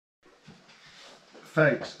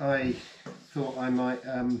Folks, I thought I might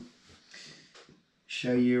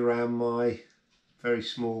show you around my very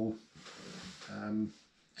small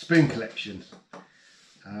spoon collection,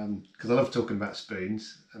 because I love talking about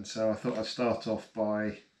spoons, and so I thought I'd start off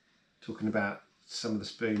by talking about some of the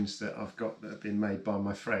spoons that I've got that have been made by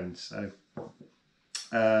my friends. So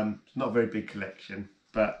it's not a very big collection,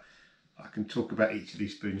 but I can talk about each of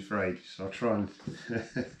these spoons for ages, so I'll try and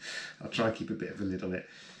I'll try and keep a bit of a lid on it.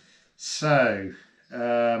 So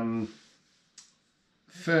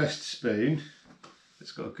first spoon,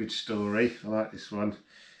 it's got a good story. I like this one.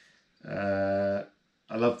 I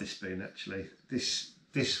love this spoon actually.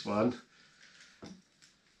 This one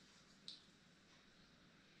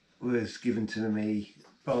was given to me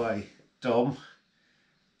by Dom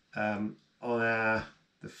on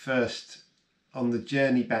the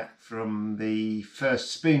journey back from the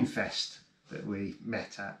first Spoon Fest that we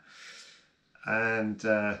met at,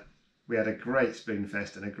 and we had a great Spoon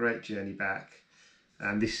Fest and a great journey back,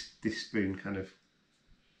 and this spoon kind of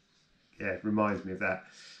reminds me of that.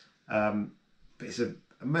 But it's an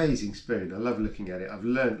amazing spoon. I love looking at it. I've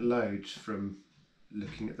learnt loads from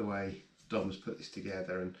looking at the way Dom has put this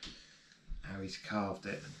together and how he's carved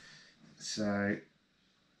it. So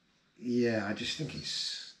yeah, I just think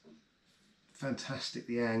it's fantastic,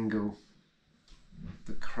 the angle,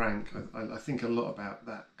 the crank. I think a lot about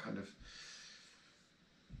that kind of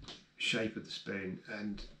shape of the spoon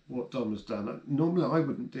and what Dom has done. Normally I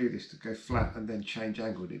wouldn't do this, to go flat and then change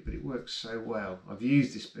angle with it, but it works so well. I've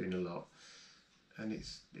used this spoon a lot and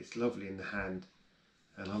it's lovely in the hand,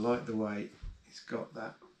 and I like the way it's got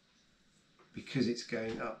that, because it's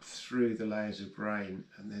going up through the layers of grain,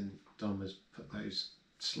 and then Dom has put those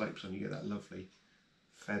slopes on. You get that lovely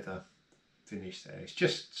feather finish there. It's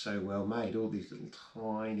just so well made. All these little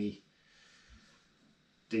tiny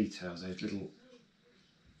details, those little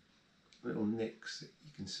nicks that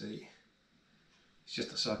you can see. It's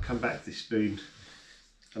just, so I come back to this spoon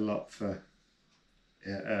a lot for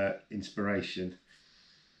inspiration.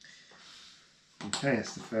 Okay,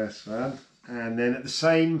 that's the first one. And then at the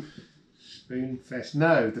same Spoon Fest,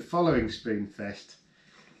 no, the following Spoon Fest,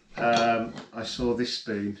 I saw this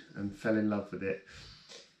spoon and fell in love with it.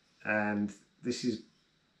 And this is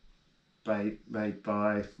made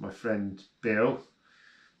by my friend Bill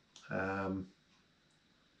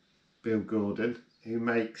Gordon, who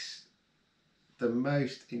makes the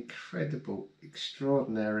most incredible,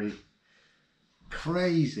 extraordinary,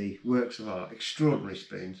 crazy works of art, extraordinary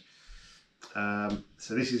spoons.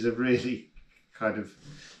 So this is a really kind of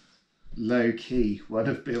low-key one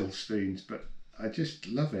of Bill's spoons, but I just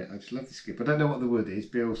love it. I just love the skip. I don't know what the wood is.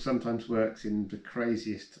 Bill sometimes works in the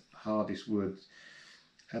craziest, hardest woods,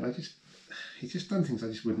 and he's just done things I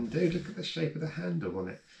just wouldn't do. Look at the shape of the handle on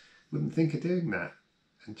it. Wouldn't think of doing that.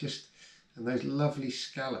 And those lovely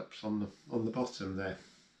scallops on the bottom there,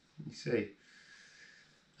 you see.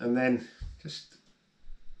 And then just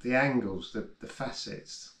the angles, the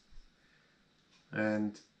facets,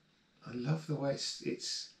 and I love the way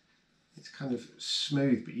it's kind of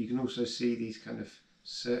smooth, but you can also see these kind of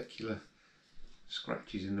circular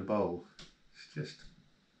scratches in the bowl. It's just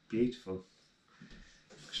beautiful,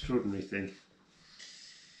 extraordinary thing.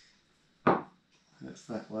 That's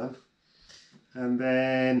that one. And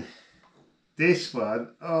then this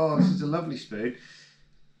one, oh, this is a lovely spoon,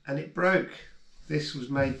 and it broke. This was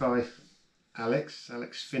made by Alex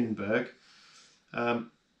Finberg,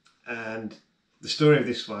 and the story of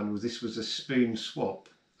this one was, this was a spoon swap.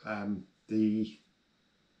 The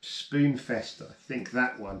Spoon Fest, I think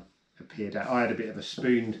that one appeared out. I had a bit of a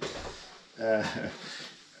spoon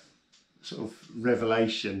sort of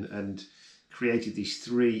revelation and created these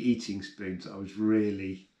 3 eating spoons that I was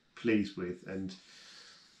really pleased with. And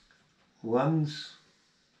I'm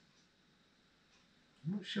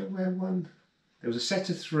not sure where one, there was a set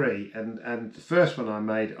of 3, and the first one I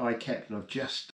made I kept, and